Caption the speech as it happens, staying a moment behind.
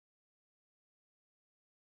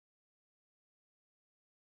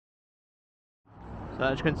So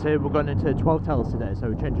as you can see, we're going into 12 tellers today, so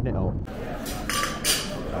we're changing it up.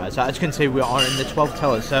 Right, so as you can see, we are in the 12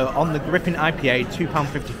 tellers. So on the Griffin IPA,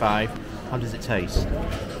 £2.55. How does it taste?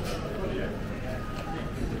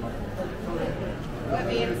 I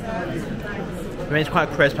mean, it's quite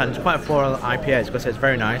crisp and it's quite a floral IPA, because it's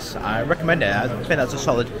very nice. I recommend it. I think that's a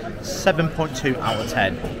solid 7.2 out of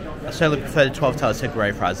 10. I certainly prefer the 12 tellers to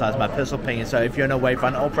Grey Fries. That's my personal opinion. So if you're an away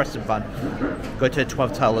fan or Preston fan, go to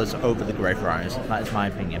 12 tellers over the Grey Fries. That is my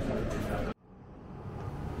opinion.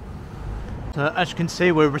 So as you can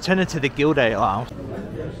see, we're returning to the Guild Ale House.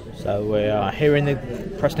 So we are here in the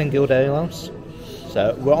Preston Guild Ale House.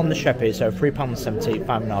 So we're on the Sheppey, so £3.70,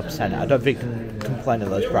 5.5%. I don't think you can complain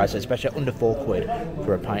of those prices, especially under £4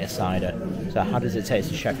 for a pint of cider. So how does it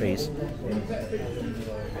taste, the Sheppey's?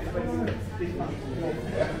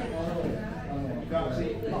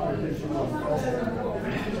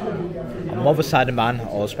 I'm more of a cider man,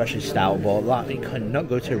 or especially stout, but that you cannot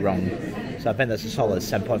go too wrong. So I think that's a solid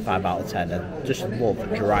 7.5 out of 10, and just love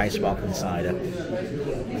dry sparkling cider.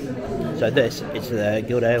 So this is the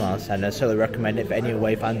Guild Ale House, and I certainly recommend it for any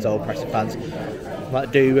away fans or Preston fans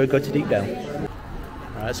that do go to Deepdale.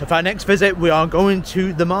 Alright, so for our next visit, we are going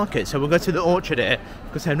to the market. So we'll go to the orchard here,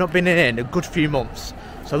 because I've not been in a good few months.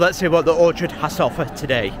 So let's see what the orchard has to offer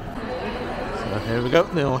today. So here we go,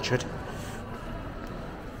 the orchard.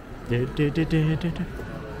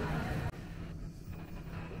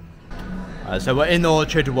 So we're in the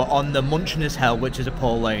orchard, we're on the Munchin as Hell, which is a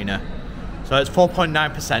Paul Laner. So it's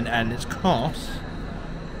 4.9% and it's cost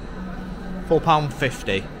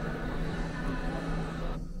 £4.50.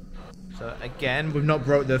 So again, we've not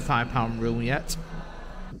broke the £5 rule yet.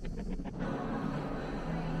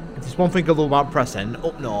 If there's one thing I love about Preston,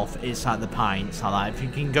 up north, it's like the pints. Like if you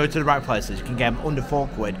can go to the right places, you can get them under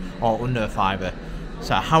 £4 or under a £5.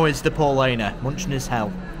 So how is the Paul Laner? Munchin as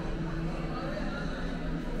Hell.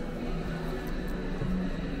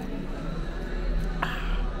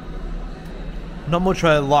 Not much of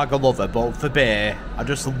a lager lover, but for beer, I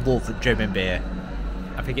just love German beer.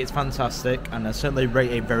 I think it's fantastic, and I certainly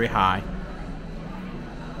rate it very high.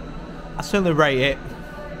 I certainly rate it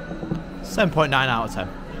 7.9 out of 10.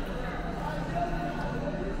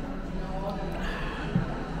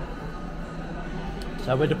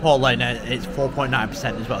 So with the Paul Laner, it's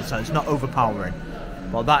 4.9% as well, so it's not overpowering.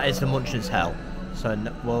 But that is the Munchin's Hell. So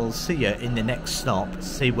we'll see you in the next stop,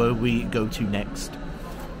 see where we go to next.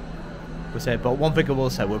 But one thing I will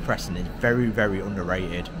say with Preston is very, very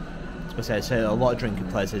underrated. As I say, a lot of drinking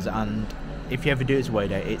places, and if you ever do it as a away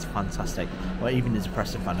day, it's fantastic. Well, even as a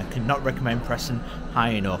Preston fan, I cannot recommend Preston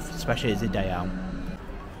high enough, especially as a day out.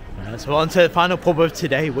 So on to the final pub of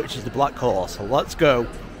today, which is the Black Horse. So let's go.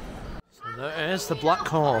 So there is the Black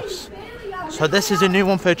Horse. So this is a new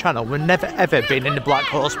one for the channel. We've never ever been in the Black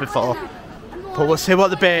Horse before, but we'll see what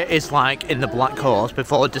the beer is like in the Black Horse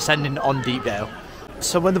before descending on Deepdale.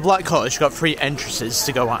 So with the Black Horse, you've got 3 entrances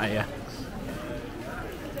to go at here.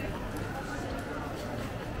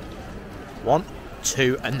 1,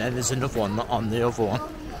 2, and then there's another one on the other one.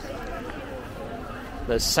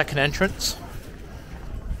 There's the second entrance,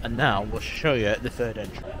 and now we'll show you the third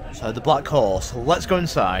entrance. So the Black Horse, let's go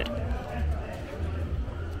inside.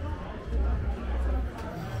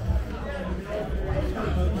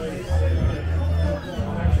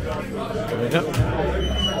 There we go.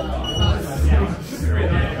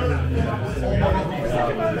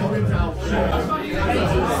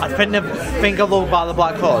 I think the thing I love about the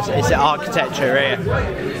Black Horse is the architecture here.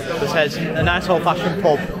 It says a nice old fashioned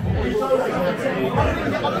pub.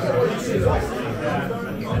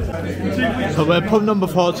 So we're pub number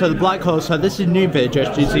 4 to the Black Horse. So this is new for the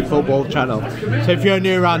JSGC Football channel. So if you're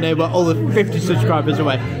new around here, we're over 50 subscribers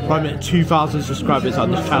away from 2,000 subscribers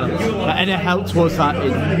on this channel. So any help towards that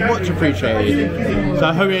is much appreciated. So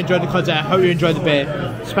I hope you enjoyed the content, I hope you enjoyed the beer,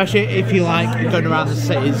 especially if you like going around the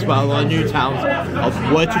city as well, or new towns, of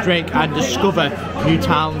where to drink and discover new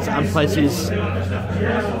towns and places.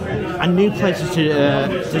 And new places to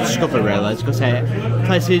discover, really, let's go say it.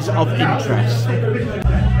 Places of interest.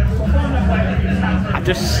 I've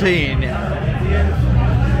just seen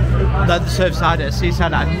that the Surfside,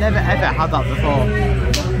 Seaside. I've never ever had that before.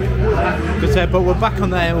 But we're back on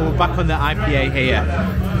the IPA here.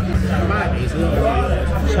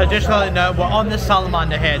 So just to let you know, we're on the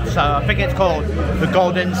Salamander here. So I think it's called the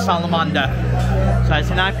Golden Salamander. So it's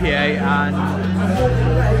an IPA, and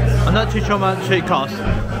I'm not too sure how much it costs.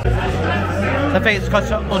 I think it's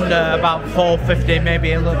cost under about £4.50,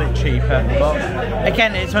 maybe a little bit cheaper. But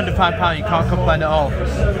again, it's under £5, you can't complain at all.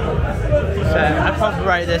 So I'd probably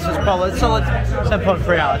rate this as probably a solid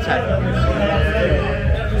 7.3 out of 10.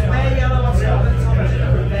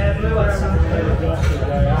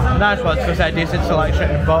 Nice one, because they're decent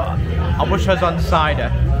selection, but I wish I was on the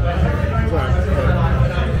cider.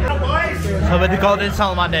 So with the Golden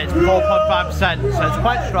Salamander, it's 4.5%, so it's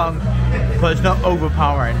quite strong, but it's not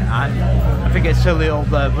overpowering, and I think it's silly up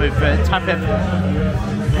there with the type of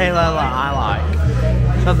pale ale that I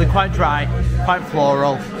like. So they're quite dry, quite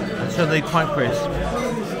floral, and certainly quite crisp.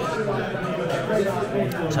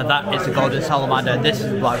 So that is the Golden Salamander, and this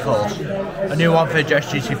is Black Horse. A new one for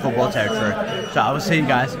JSGC football territory. So I will see you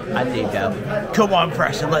guys at Deepdale. Come on,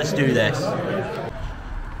 Preston, let's do this.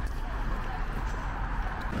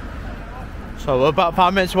 So we're about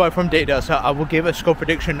 5 minutes away from Deepdale, so I will give a score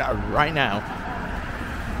prediction right now.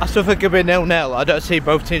 I still think it'll be 0-0. I don't see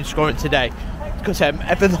both teams scoring today, because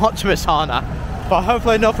everything optimists aren't I? But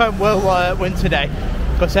hopefully North End will win today,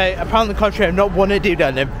 because apparently Coventry have not won a Deepdale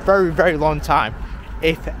in a very, very long time,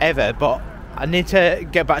 if ever. But I need to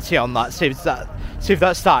get back to you on that, see if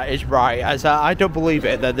that start is right, as I don't believe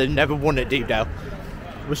it, that they've never won at Deepdale.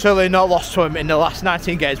 We're certainly not lost to them in the last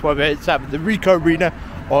 19 games, whether it's at the Rico Arena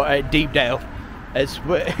or at Deepdale.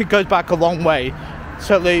 It goes back a long way,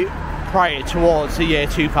 certainly prior towards the year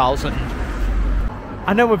 2000.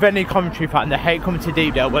 I know with any Coventry fan, they hate coming to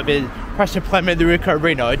Deepdale, whether Preston playing at the Rico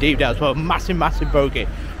Arena or Deepdale as well. Massive, massive bogey,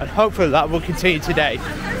 and hopefully that will continue today.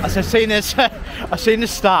 As I've seen this, I've seen the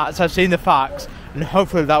stats, I've seen the facts, and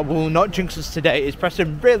hopefully that will not jinx us today. As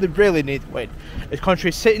Preston really, really need to win. As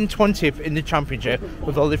Coventry sitting 20th in the Championship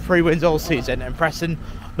with only 3 wins all season, and Preston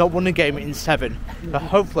not won a game in 7. But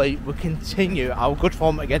hopefully we'll continue our good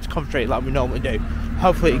form against Coventry like we normally do.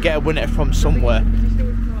 Hopefully get a winner from somewhere.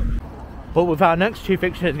 But with our next 2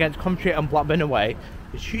 fixtures against Coventry and Blackburn away,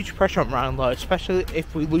 there's huge pressure on Browne and Milutin, especially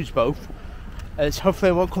if we lose both. As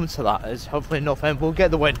hopefully it won't come to that, as hopefully North End will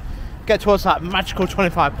get the win. Get towards that magical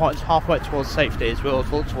 25 points, halfway towards safety, as we always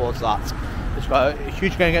look towards that. It's got a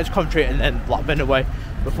huge game against Coventry and then Blackburn away.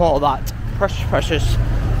 Before that, precious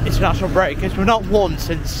international break, as we're not won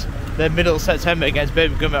since the middle of September against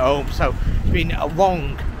Birmingham at home. So it's been a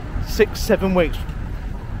long 6-7 weeks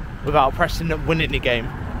without Preston winning the game.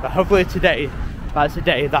 But hopefully today, that's the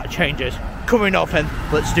day that changes. Coming off, and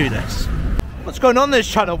let's do this. What's going on this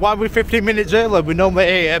channel? Why are we 15 minutes early? We're normally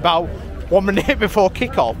here about 1 minute before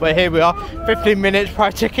kick-off, but here we are 15 minutes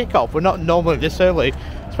prior to kick-off. We're not normally this early,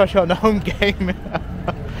 especially on the home game.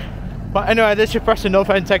 But anyway, this is Preston North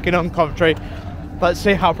End taking on Coventry. Let's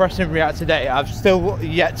see how Preston react today. I've still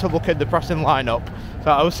yet to look at the Preston lineup,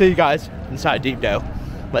 so I will see you guys inside Deepdale.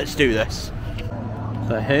 Let's do this.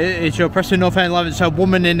 So here is your Preston North End 11. So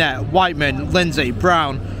Woman in net, Whiteman, Lindsay,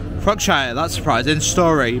 Brown, Frogshire, that's surprising,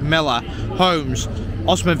 Story, Miller, Holmes,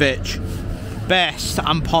 Osmajic, Best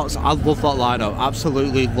and Potts. I love that lineup,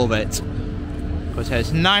 absolutely love it. Because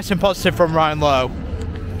it's nice and positive from Ryan Lowe.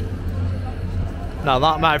 Now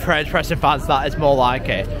that, my friends, Preston fans, that is more like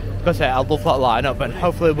it. Because I love that lineup, and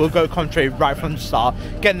hopefully we'll go Coventry right from the start,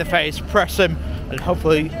 get in the face, press them, and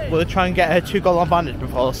hopefully we'll try and get a 2-goal advantage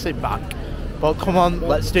before I sit back. But come on,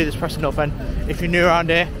 let's do this, Preston North End. If you're new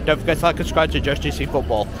around here, don't forget to like and subscribe to JSGC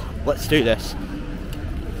Football. Let's do this.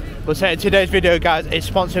 We'll say today's video, guys, is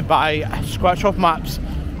sponsored by Scratch Off Maps,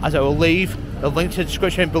 as I will leave the link to the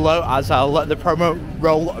description below, as I'll let the promo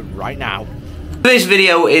roll right now. This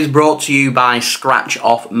video is brought to you by Scratch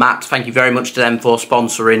Off Maps. Thank you very much to them for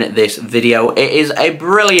sponsoring this video. It is a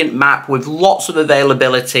brilliant map with lots of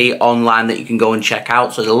availability online that you can go and check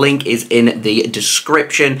out. So the link is in the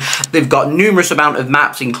description. They've got numerous amount of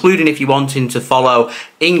maps, including if you're wanting to follow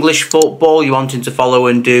English football, you're wanting to follow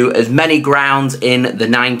and do as many grounds in the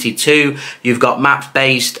 92. You've got maps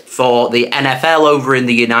based for the NFL over in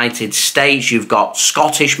the United States. You've got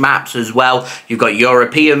Scottish maps as well. You've got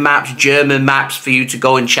European maps, German maps for you to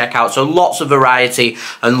go and check out. So lots of variety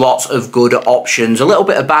and lots of good options. A little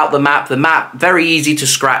bit about the map, very easy to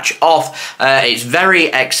scratch off. It's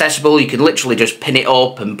very accessible. You can literally just pin it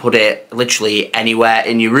up and put it literally anywhere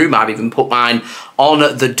in your room. I've even put mine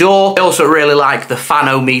on the door. I also really like the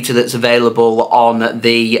fanometer that's available on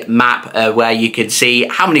the map, where you can see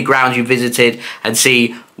how many grounds you visited and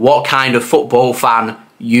see what kind of football fan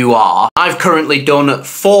you are. I've currently done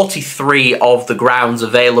 43 of the grounds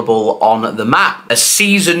available on the map. A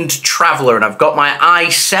seasoned traveller, and I've got my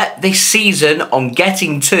eyes set this season on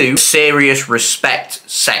getting to Serious Respect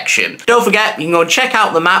section. Don't forget, you can go and check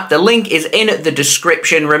out the map. The link is in the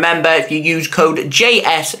description. Remember, if you use code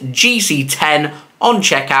JSGC10 on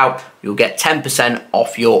checkout, you'll get 10%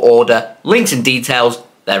 off your order. Links and details,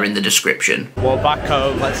 they're in the description. Well, back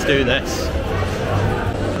home, let's do this.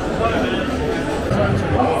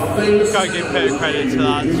 Gotta give a bit of credit to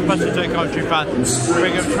that, especially to a Coventry fan.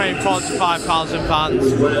 Bring up 24,000 to 5,000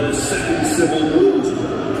 fans.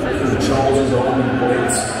 Charles's army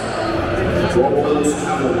points. Droplets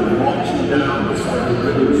Hamilton marching down beside the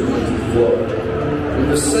river's mighty flow. In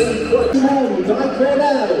the same place. Holmes, I call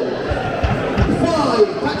out. 5,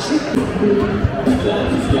 Patrick.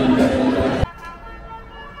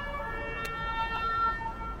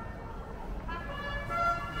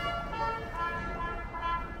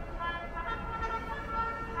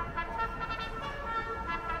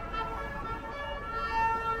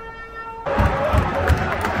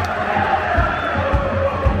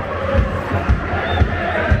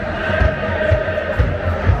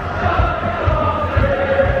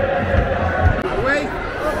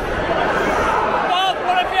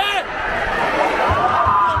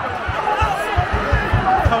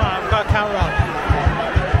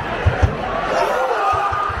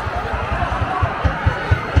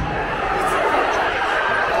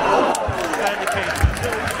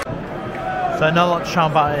 So not a lot to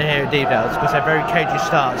shout about here at Deepdale because they're very cagey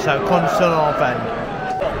start. So Preston North End.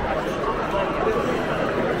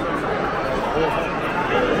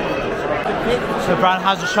 So Browne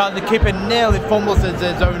has a shot, the keeper nearly fumbles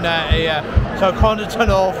into his own net here. So Preston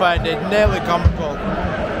North End is nearly comical.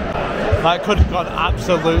 That could have gone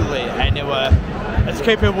absolutely anywhere. As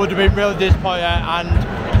keeper would have been really disappointed, and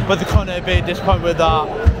with the corner being disappointed with that.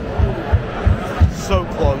 So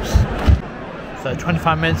close. So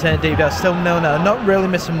 25 minutes in Deepdale, still 0-0, not really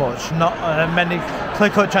missing much, not many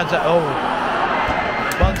clear-cut chances. Oh,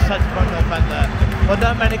 one set from North End there. But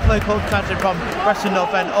not many clear-cut chances from Preston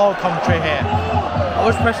North End or Coventry here. I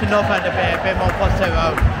wish Preston North End would be a bit more positive,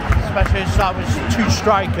 especially in start with 2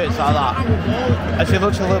 strikers like that. As he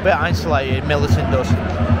looks a little bit isolated, Milutin does.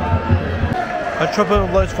 The trouble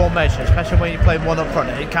with loads formation, especially when you play one up front,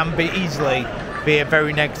 it can be easily be a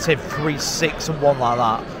very negative 3-6-1 like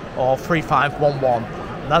that. Or 3-5-1-1.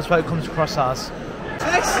 That's what it comes across as.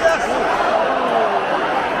 That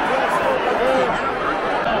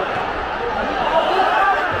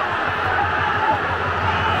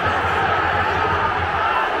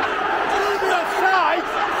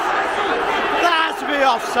has to be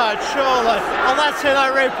offside, surely. And let's see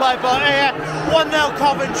that replay. But here, 1-0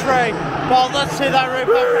 Coventry. But let's see that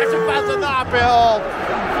replay. Preston fans are not happy at all.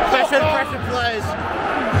 Especially the Preston players.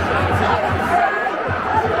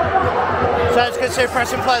 So as you can see,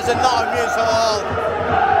 Preston players are not amused at all.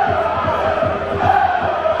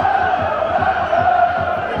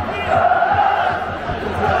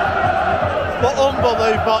 But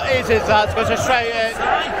unbelievable, easy as that, goes straight in.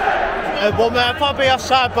 Well, man, probably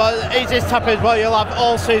offside, but easiest tap is what you'll have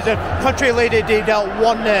all season. Country leading Deepdale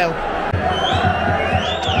 1-0.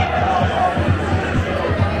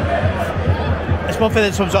 It's one thing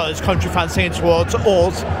that comes out as country fans singing towards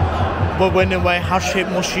us. We're winning away, how shit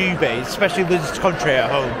must you be, especially losing to Country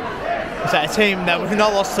at home. It's like a team that we've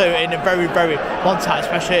not lost to in a very, very long time,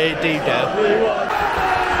 especially at Deepdale.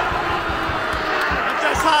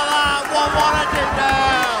 Just like that, 1-1 at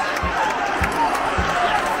Deepdale.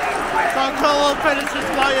 So cool finishes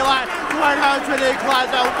while you're like, Duane Holmes with the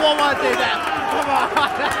equaliser, 1-1 at Deepdale. Come on.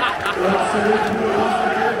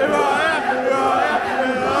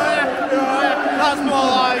 That's more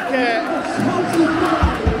like it.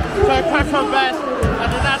 So Preston best,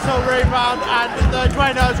 and the national rebound, and the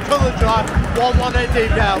Duane Holmes colour drive, 1-1 at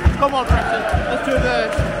Deepdale. Come on Preston, let's do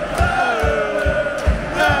this.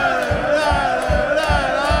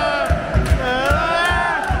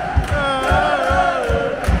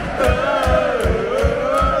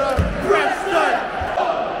 Preston!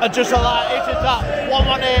 And just like that, it is that,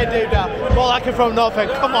 1-1 here Deepdale. More like it from North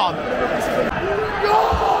End, come on.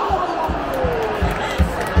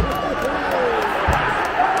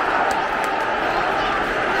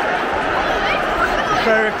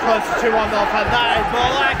 Very close to 2-1 North End, that is more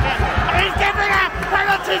like it. He's giving it!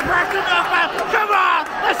 Penalties Preston North End! Come on!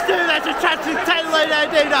 Let's do this! A chance to take the lead at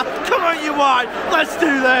Deepdale! Come on you wide! Let's do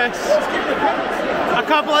this! I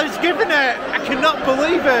can't believe he's giving it! I cannot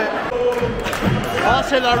believe it! Well, let's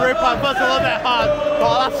see that replay, but it's a little bit hard. But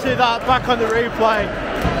I'll have to see that back on the replay.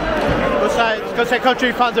 Because the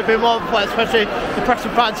Country fans have been more played, especially the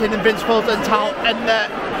Preston fans in Invincibles and Talent and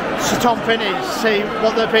Tom Finney, see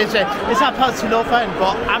what they're being said. It's that part to North End,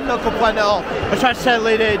 but I'm not complaining at all. I'm trying to stay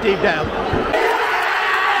lead here Deepdale.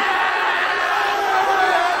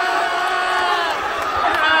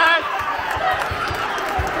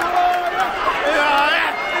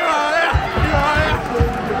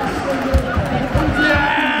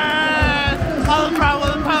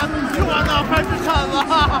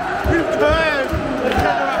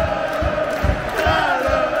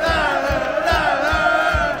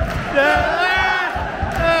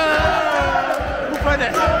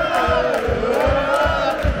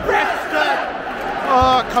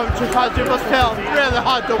 Oh, Coventry fans, you must feel really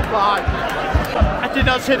hard done by. I did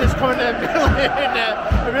not see this coming a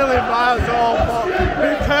million miles off, but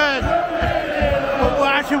who cares? But we're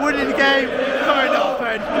actually winning the game, coming up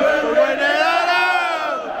and we're winning.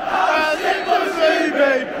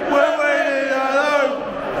 We're winning.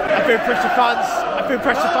 I think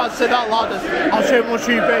Preston fans say that loud. I'll say much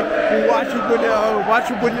you be. We're actually winning at home. We're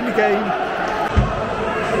actually winning the game.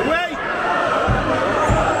 Wait!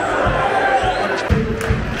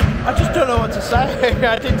 I just don't know what to say.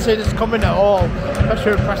 I didn't see this coming at all.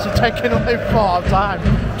 Especially with Preston taking away for half time.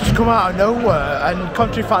 Just come out of nowhere. And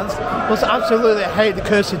Coventry fans must absolutely hate the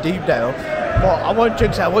curse of Deepdale. But I won't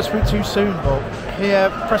jinx it. I won't speak too soon. But here,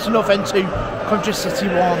 Preston North End 2, Coventry City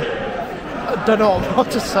 1. I don't know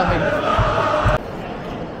what to say.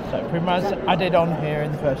 So pretty much added on here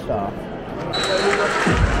in the first half.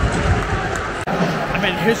 I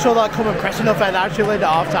mean, who saw that coming? Preston North End actually led at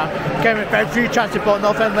half time. Gave me very few chances, but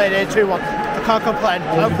North End led here 2-1. I can't complain.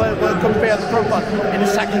 Hopefully we'll come be on the front one in the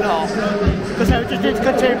second half. Because we just need to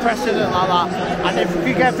continue pressing it like that. And if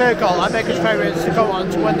we get a third goal, I make us favourites to go on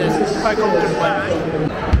to win this quite comfortably.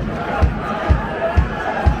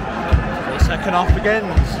 The second half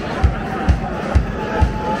begins.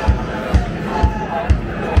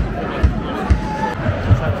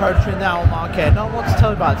 Approaching now, market. Not what to tell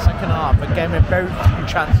you about the second half, but gave me very few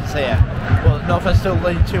chances here. Well, North End still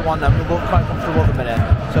leading 2-1 and we look quite comfortable at the minute.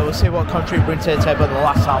 So we'll see what Coventry brings to the table in the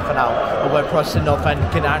last half an hour, and when Preston North End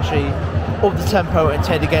can actually up the tempo and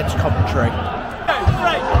take the game to Coventry.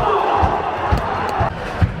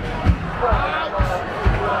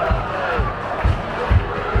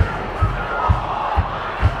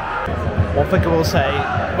 One thing I will say,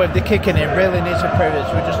 with the kicking in, really needs improvements.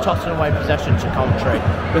 We're just tossing away possession to Coventry,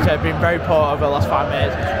 because they've been very poor over the last 5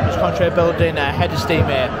 minutes. Just Coventry building a head of steam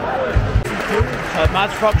here.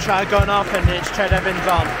 Mads Brockshire going off and it's Ched Evans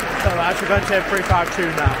on. So we're actually going to 3-5-2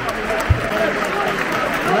 now.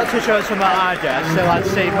 I'm not too sure it's from that idea. I still like to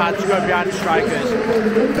see Mads go behind the strikers.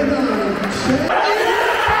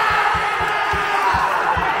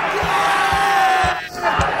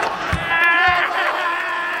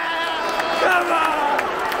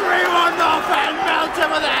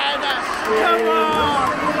 Come on!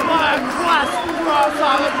 What a class cross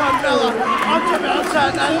out from Miller onto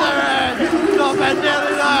Milton and they're in! North End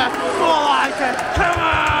nearly there! More like it! Come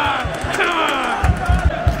on! Come on!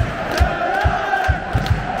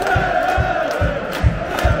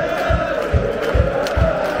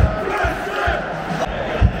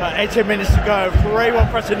 18 minutes to go, 3-1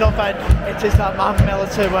 Preston North End. It is that man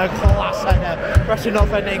Milutin with class header. Preston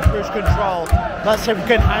North End in cruise control. Let's see if we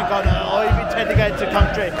can hang on or even take the game to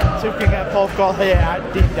Coventry. See if we can get a 4th goal here at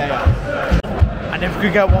Deepdale. And if we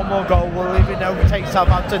can get one more goal, we'll even overtake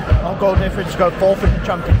Southampton on goal difference to go 4th in the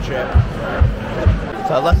Championship.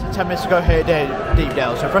 So less than 10 minutes to go here at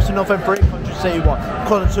Deepdale. So Preston North End 3, Coventry City 1.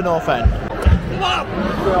 Calling to North End.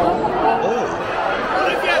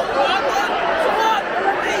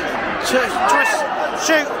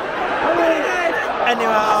 Shoot!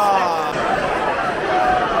 Anyway,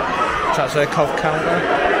 that's a Cov counter.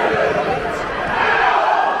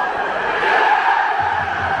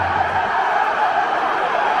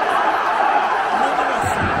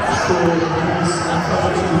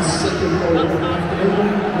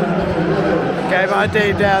 Game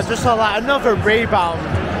ID there, just like that, another rebound.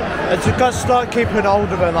 It's got to start keeping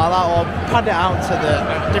hold of it like that or pad it out to the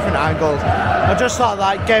different angles. And just like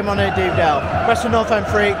that, game on at Deepdale. Preston North End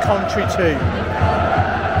 3, Coventry 2.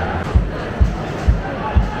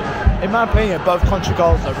 In my opinion, both Coventry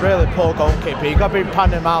goals are really poor goalkeeper. You've got to be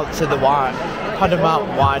padding them out to the wide. Pad them out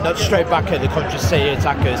wide, not straight back at the Coventry City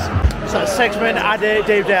attackers. So 6 minute at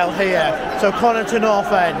Deepdale here. So corner to North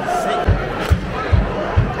End.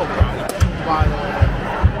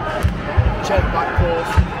 Check back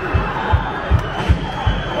course.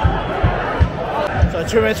 So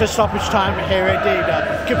 2 minutes of stoppage time here at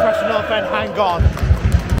Deepdale. Give Preston North End hang on.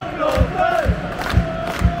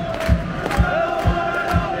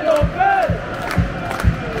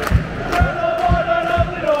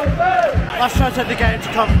 Let's try to take the game to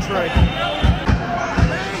Coventry.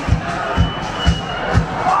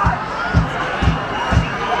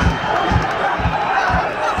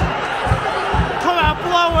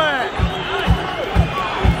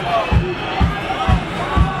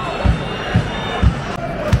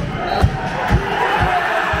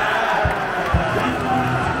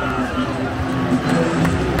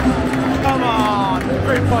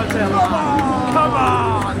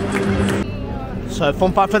 So,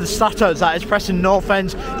 fun fact for the statos, that is Preston North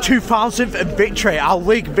End's 2000th victory, our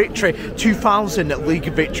league victory, 2000 league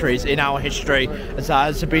victories in our history, as that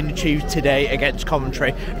has been achieved today against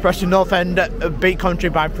Coventry. Preston North End beat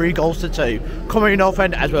Coventry by 3-2. Coventry North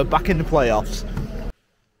End as we're back in the playoffs.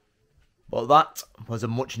 Well, that was a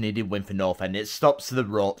much needed win for North End. It stops the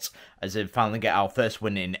rut as they finally get our first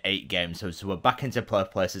win in 8 games. So we're back into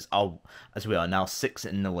playoff places as we are now 6th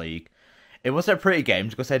in the league. It wasn't a pretty game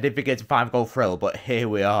because I did get a 5-goal thrill, but here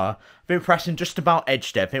we are. I think Preston just about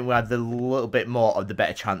edged it. I think we had a little bit more of the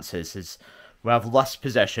better chances. As we have less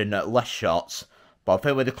possession, less shots. But I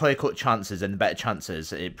think with the clear-cut chances and the better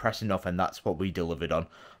chances, Preston North End, that's what we delivered on.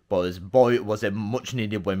 But boy, was it much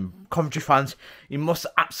needed win. Coventry fans, you must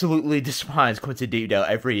absolutely despise coming to Deepdale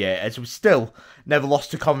every year, as we still never lost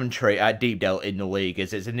to Coventry at Deepdale in the league.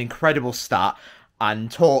 As it's an incredible start, and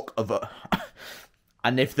talk of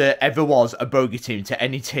and if there ever was a bogey team to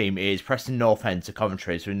any team, it is Preston North End to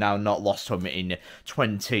Coventry. So we've now not lost to them in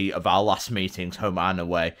 20 of our last meetings, home and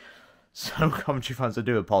away. So, Coventry fans, I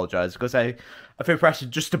do apologise, because I think Preston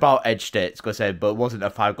just about edged it, but it wasn't a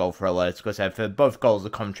 5-goal thriller, because for both goals, the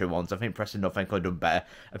Coventry ones, I think Preston North End could have done better.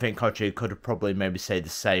 I think Coventry could have probably maybe said the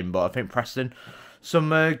same, but I think Preston, some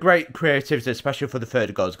great creativity, especially for the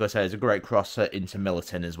third goal, because there's a great cross into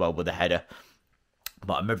Milutin as well with a header.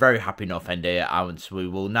 But I'm a very happy North End here, and we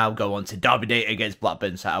will now go on to Derby Day against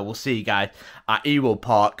Blackburn. So I will see you guys at Ewood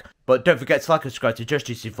Park. But don't forget to like and subscribe to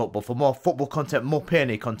JSGC Football for more football content, more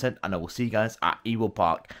PNE content, and I will see you guys at Ewood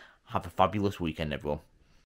Park. Have a fabulous weekend, everyone.